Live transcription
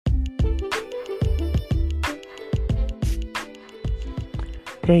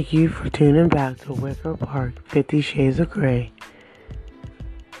Thank you for tuning back to Wicker Park 50 Shades of Grey.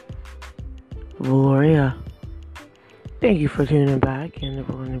 Valoria, thank you for tuning back, and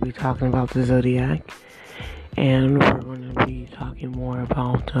we're going to be talking about the Zodiac, and we're going to be talking more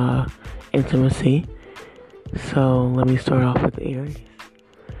about intimacy. So let me start off with Aries.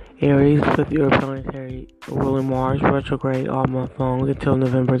 Aries, with your planetary ruling Mars retrograde all month long until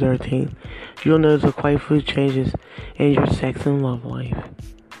November 13th, you'll notice quite a few changes in your sex and love life.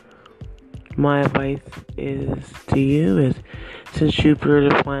 My advice to you is, since Jupiter,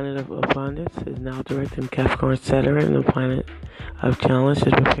 the planet of abundance, is now direct in Capricorn, Saturn, the planet of challenge,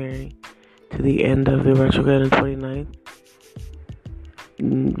 is preparing to the end of the retrograde on 29th.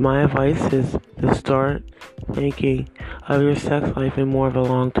 My advice is to start thinking of your sex life in more of a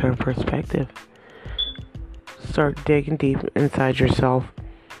long-term perspective. Start digging deep inside yourself.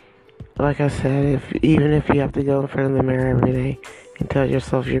 Like I said, even if you have to go in front of the mirror every day and tell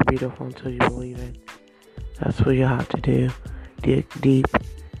yourself you're beautiful until you believe it, that's what you have to do. Dig deep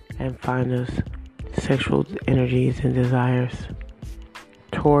and find those sexual energies and desires.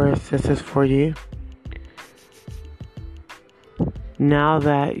 Taurus, this is for you. Now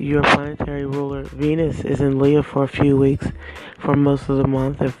that your planetary ruler Venus is in Leo for a few weeks, for most of the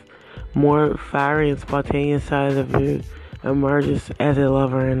month, if more fiery and spontaneous sides of you emerges as a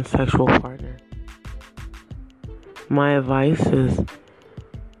lover and sexual partner. My advice is,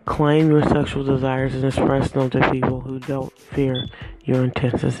 claim your sexual desires and express them to people who don't fear your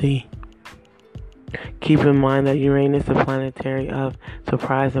intensity. Keep in mind that Uranus, the planetary of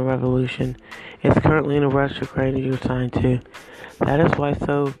surprise and revolution, is currently in a retrograde in your sign too. That is why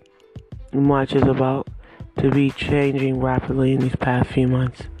so much is about to be changing rapidly in these past few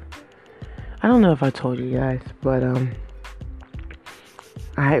months. I don't know if I told you guys, but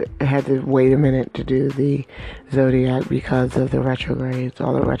I had to wait a minute to do the Zodiac because of the retrogrades,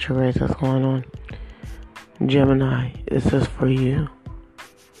 all the retrogrades that's going on. Gemini, this is for you.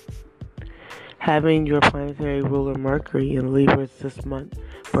 Having your planetary ruler Mercury in Libra this month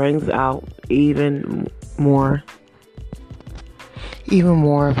brings out even more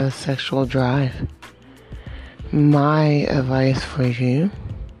of a sexual drive. My advice for you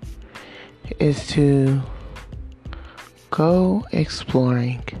is to go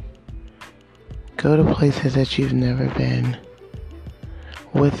exploring. Go to places that you've never been.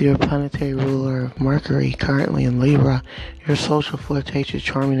 With your planetary ruler of Mercury currently in Libra, your social, flirtatious,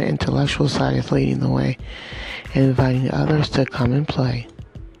 charming, and intellectual side is leading the way and inviting others to come and play.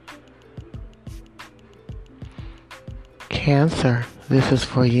 Cancer, this is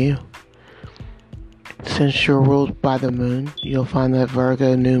for you. Since you're ruled by the moon, you'll find that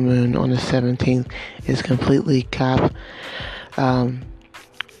Virgo new moon on the 17th is completely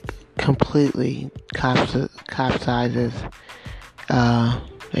capsizes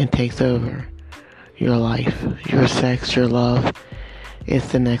and takes over your life, your sex, your love.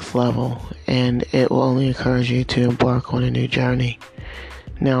 It's the next level, and it will only encourage you to embark on a new journey.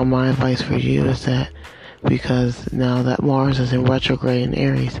 Now, my advice for you is that, because now that Mars is in retrograde in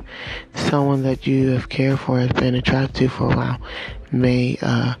Aries, someone that you have cared for, has been attracted to for a while, may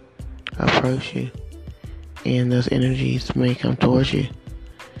approach you, and those energies may come towards you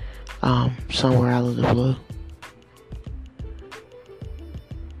somewhere out of the blue.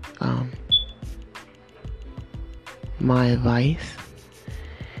 My advice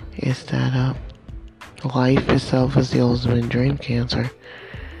is that life itself is the ultimate dream, Cancer,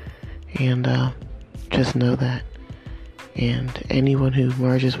 and just know that. And anyone who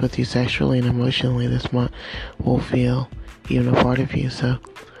merges with you sexually and emotionally this month will feel even a part of you. So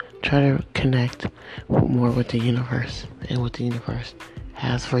try to connect more with the universe and what the universe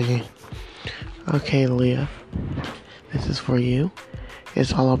has for you. Okay, Leo, this is for you.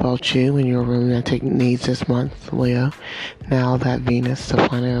 It's all about you and your romantic needs this month, Leo. Now that Venus, the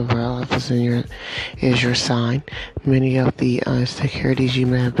planet of love, is your sign, many of the insecurities you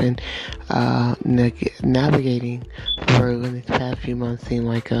may have been navigating through in these past few months seem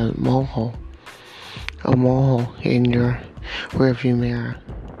like a molehill in your rearview mirror.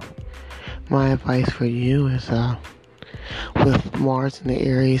 My advice for you is, with Mars in the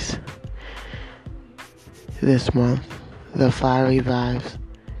Aries this month, the fiery vibes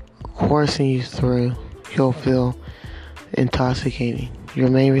coursing you through, you'll feel intoxicating. Your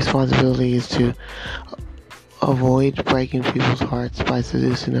main responsibility is to avoid breaking people's hearts by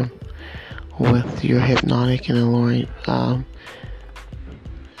seducing them with your hypnotic and alluring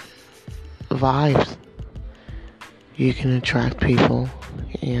vibes. You can attract people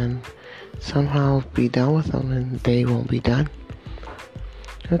and somehow be done with them, and they won't be done.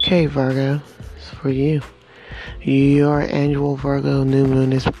 Okay, Virgo, it's for you. Your annual Virgo new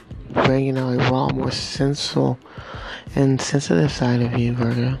moon is bringing out a raw, more sensual and sensitive side of you,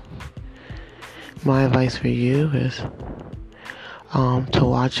 Virgo. My advice for you is to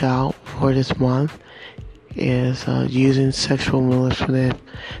watch out for this month is using sexual manipulative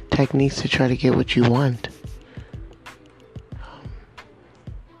techniques to try to get what you want.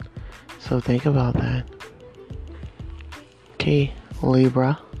 So think about that. Okay,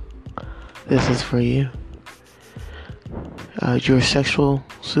 Libra, this is for you. You're a sexual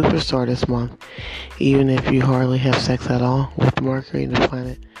superstar this month, even if you hardly have sex at all. With Mercury, the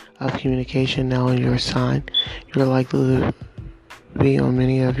planet of communication, now in your sign, you're likely to be on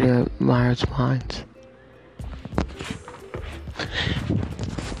many of your admirers' minds.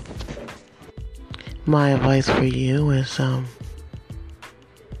 My advice for you is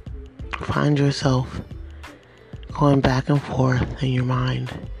find yourself going back and forth in your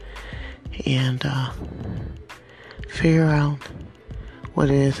mind and figure out what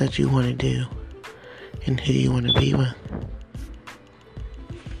it is that you want to do and who you want to be with.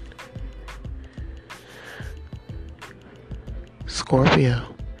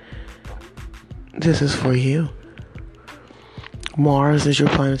 Scorpio, this is for you. Mars is your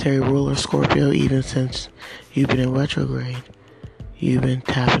planetary ruler, Scorpio. Even since you've been in retrograde, you've been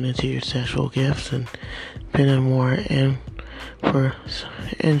tapping into your sexual gifts and been in more for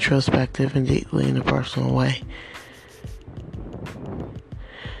introspective and deeply in a personal way.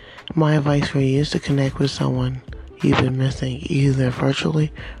 My advice for you is to connect with someone you've been missing, either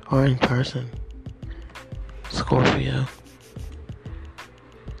virtually or in person. Scorpio.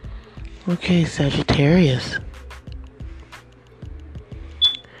 Okay, Sagittarius.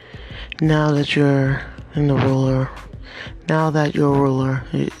 Now that your ruler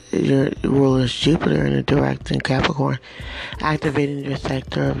is Jupiter in a direct in Capricorn, activating your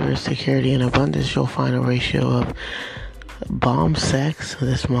sector of your security and abundance, you'll find a ratio of bomb sex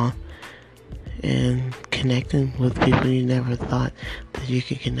this month and connecting with people you never thought that you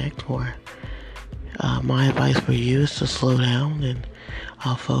could connect for. My advice for you is to slow down and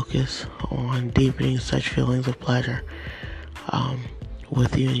focus on deepening such feelings of pleasure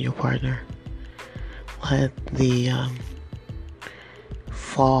with you and your partner. Let the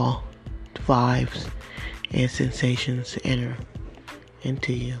fall vibes and sensations enter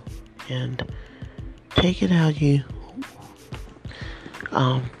into you, and take it how you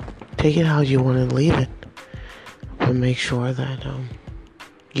want to leave it, but make sure that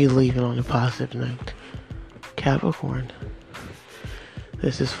you leave it on a positive note. Capricorn,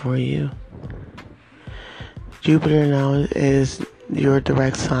 this is for you. Jupiter now is your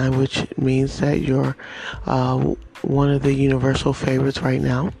direct sign, which means that you're one of the universal favorites right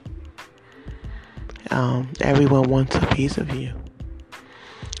now. Everyone wants a piece of you.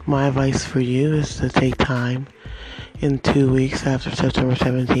 My advice for you is to take time in 2 weeks after September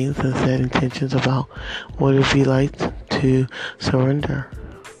 17th and set intentions about what it would be like to surrender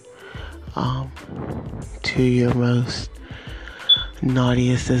to your most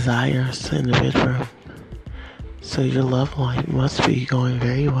naughtiest desires in the bedroom. So your love life must be going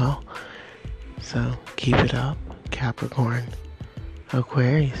very well. So keep it up, Capricorn.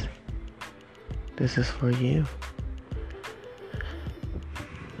 Aquarius, this is for you.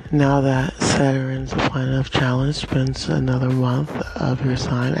 Now that Saturn's the planet of challenge spends another month of your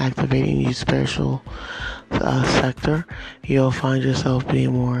sign activating your spiritual sector, you'll find yourself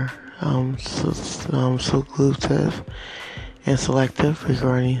being more seclusive and selective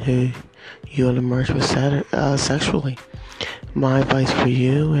regarding who you will emerge with sexually. My advice for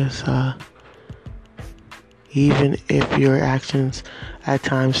you is even if your actions at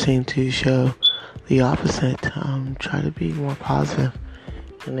times seem to show the opposite, try to be more positive.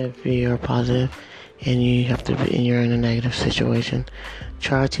 And if you're positive and you're in a negative situation,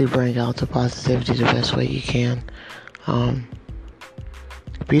 try to bring out the positivity the best way you can.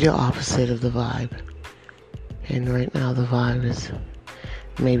 Be the opposite of the vibe. And right now the vibe is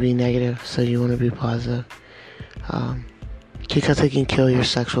maybe negative, so you want to be positive. Because it can kill your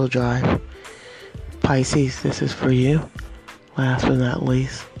sexual drive. Pisces, this is for you. Last but not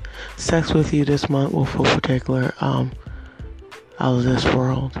least, sex with you this month will feel particular out of this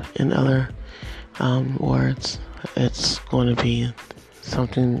world. In other words, it's going to be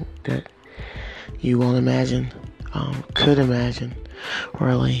something that you won't imagine, could imagine,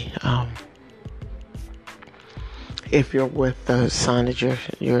 really. If you're with the sign that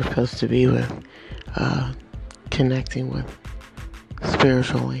you're supposed to be with, connecting with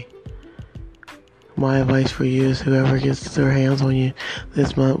spiritually. My advice for you is whoever gets their hands on you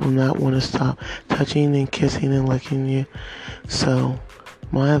this month will not want to stop touching and kissing and licking you. So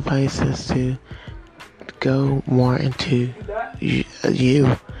my advice is to go more into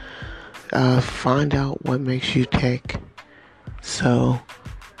you. Find out what makes you tick. So,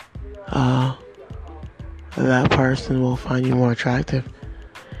 that person will find you more attractive.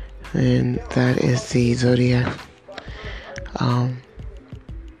 And that is the Zodiac.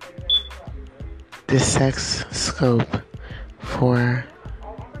 The sex scope for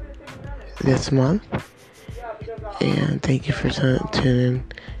this month. And thank you for tuning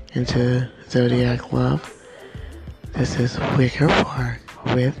into Zodiac Love. This is Wicker Park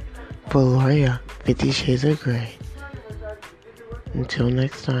with Valoria, 50 Shades of Grey. Until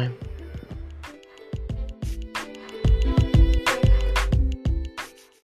next time.